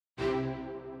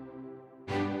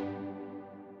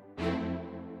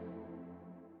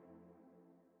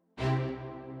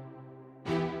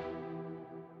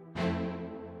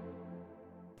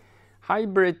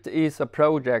HYBRIT is a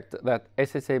project that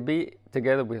SSAB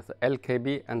together with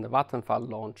LKAB and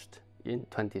Vattenfall launched in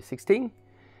 2016.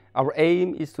 Our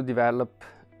aim is to develop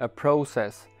a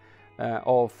process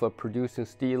of producing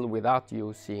steel without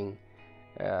using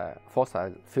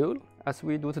fossil fuel as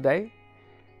we do today.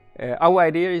 Our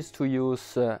idea is to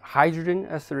use hydrogen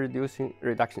as a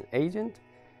reduction agent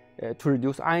to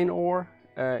reduce iron ore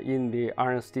in the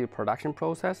iron steel production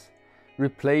process,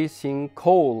 replacing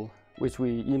coal which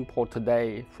we import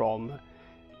today from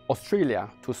Australia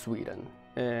to Sweden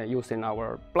using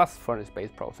our blast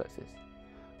furnace-based processes.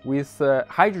 With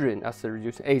hydrogen as a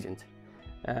reducing agent,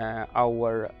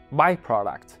 our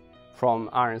byproduct from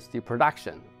iron steel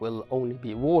production will only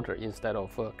be water instead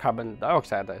of carbon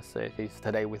dioxide as it is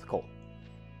today with coal.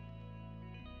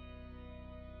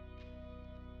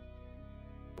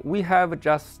 We have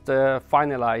just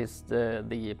finalized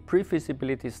the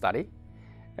pre-feasibility study.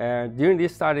 During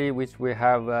this study, which we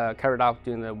have carried out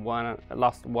in the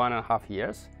last 1.5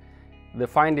 years, the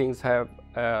findings have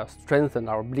strengthened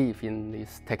our belief in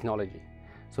this technology.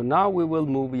 So now we will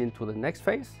move into the next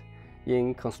phase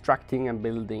in constructing and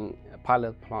building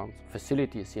pilot plant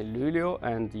facilities in Luleå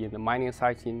and in the mining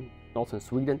sites in northern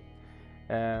Sweden.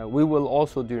 We will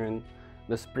also, during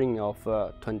the spring of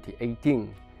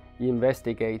 2018,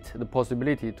 investigate the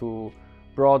possibility to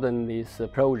broaden this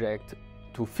project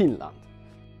to Finland.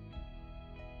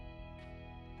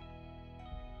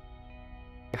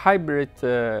 The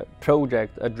HYBRIT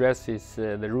project addresses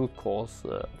the root cause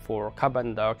for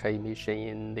carbon dioxide emission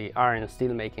in the iron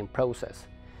steel making process.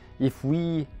 If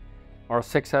we are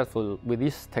successful with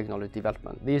this technology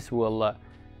development, this will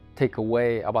take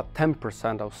away about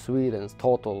 10% of Sweden's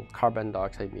total carbon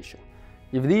dioxide emission.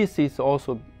 If this is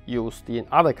also used in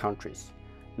other countries,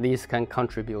 this can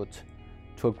contribute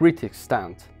to a great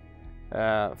extent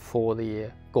for the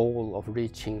goal of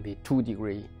reaching the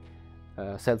 2-degree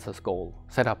Celsius goal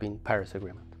set up in Paris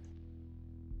Agreement.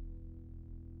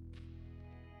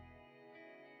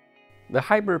 The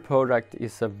HYBRIT project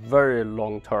is a very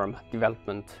long-term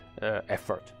development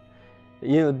effort.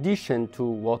 In addition to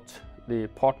what the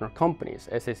partner companies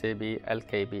SSAB,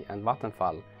 LKAB and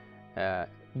Vattenfall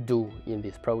do in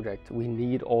this project, we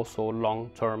need also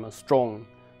long-term strong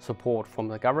support from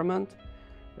the government,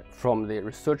 from the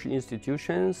research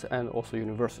institutions and also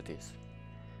universities.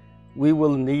 We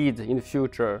will need in the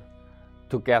future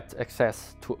to get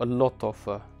access to a lot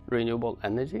of renewable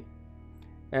energy,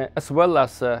 as well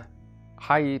as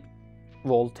high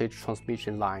voltage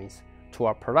transmission lines to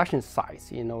our production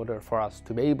sites in order for us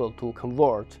to be able to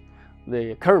convert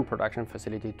the current production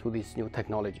facility to this new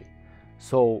technology.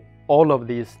 So all of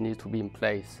these need to be in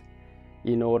place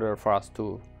in order for us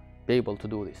to be able to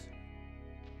do this.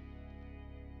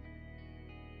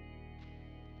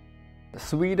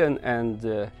 Sweden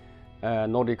and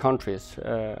Nordic countries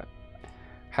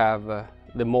have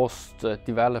the most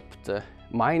developed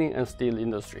mining and steel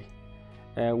industry.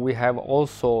 We have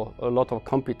also a lot of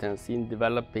competence in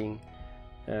developing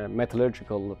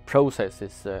metallurgical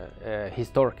processes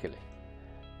historically.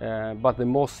 But the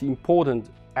most important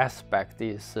aspect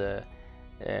is the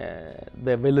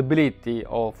availability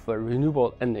of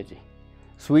renewable energy.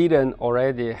 Sweden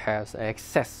already has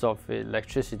excess of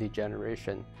electricity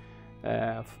generation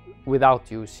without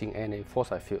using any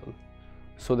fossil fuel.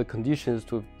 So the conditions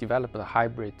to develop the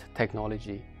HYBRIT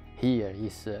technology here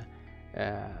is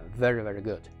very, very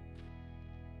good.